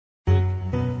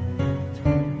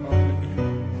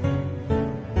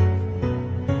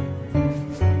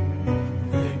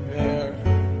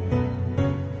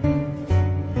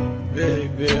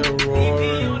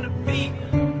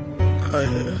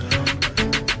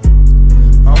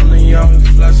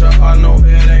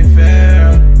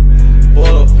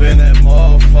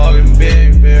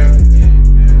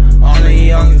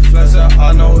flexer,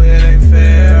 I know it ain't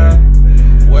fair.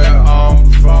 Where I'm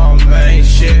from ain't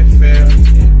shit fair.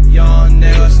 Young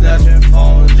niggas snatching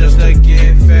phones just to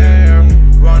get fair.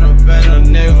 Run up in a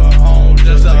nigga home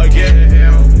just to get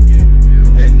him.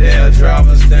 And they'll drive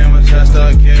a stammer just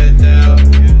to get there.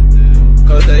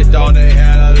 Cause they thought they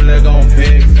had a lick on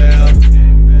Big Fair.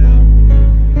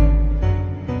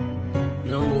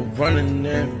 Remember running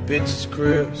in bitches'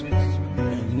 cribs and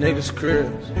niggas'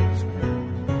 cribs,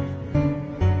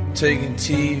 taking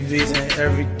TVs and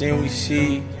everything we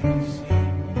see,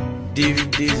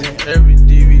 DVDs and every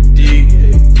DVD,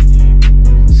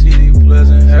 CD players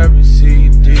and every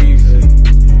CD.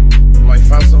 Might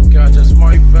find some guy, just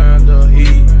might find the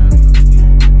heat.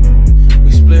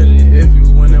 We split it if you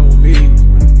winning with me.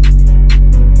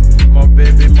 My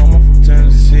baby mama from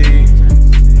Tennessee.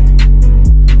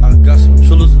 I got some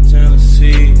chulas in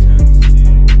Tennessee,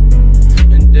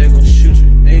 and they gon' shoot you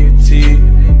in your teeth.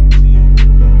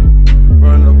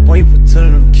 Run up on you for 10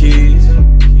 of them keys,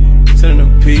 10 of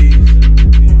them P's.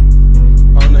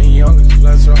 I'm the youngest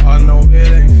flexer, I know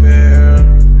it ain't fair.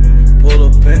 Pull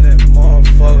up in that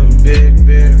motherfucking Big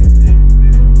Bear.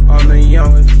 I'm the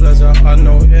youngest flexer, I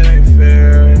know it ain't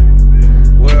fair.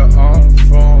 Where I'm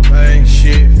from ain't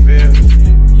shit fair.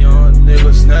 Young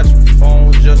niggas snatching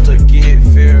phones just to get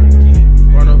fair.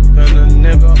 Run up in a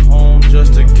nigga home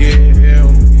just to get him.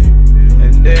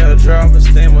 And they'll drive a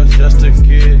stammer just to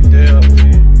get there.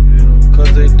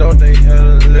 Cause they thought they had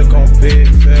a lick on Big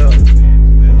Fair.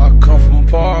 I come from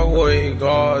Parkway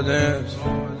Gardens.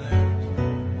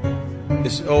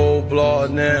 It's old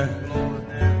blood now.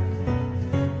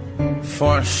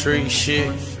 Front Street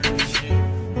shit.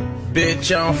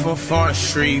 Bitch, I'm from Front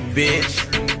Street, bitch.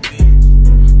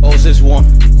 Oh, this one.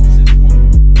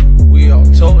 We all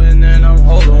toting and I'm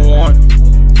holding one.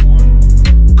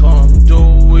 Come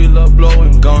through, we love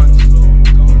blowing guns.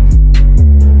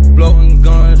 Blowing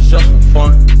guns just for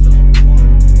fun.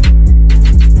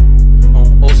 On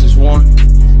Osis 1.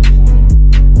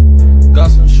 Got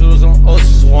some shooters on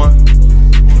Osis 1.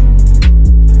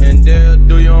 And they'll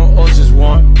do you on Osis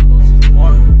 1.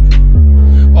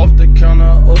 Off the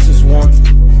counter, Osis 1.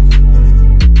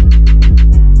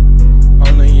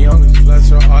 I'm the youngest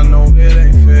flexer, I know it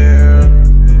ain't fair.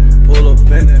 Pull up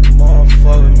in that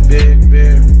motherfucking Big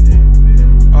Bear.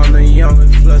 I'm the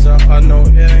youngest flexer, I know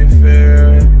it ain't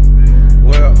fair.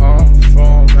 Where I'm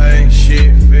from ain't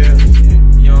shit fair.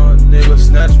 Young niggas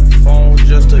snatching phones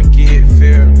just to get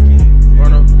fair.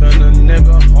 Run up in a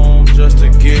nigga home just to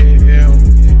get him.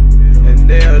 And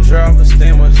they'll drive a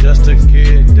steamer just to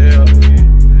get there.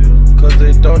 Cause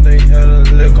they thought they had a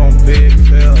lick on Big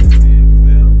Fair.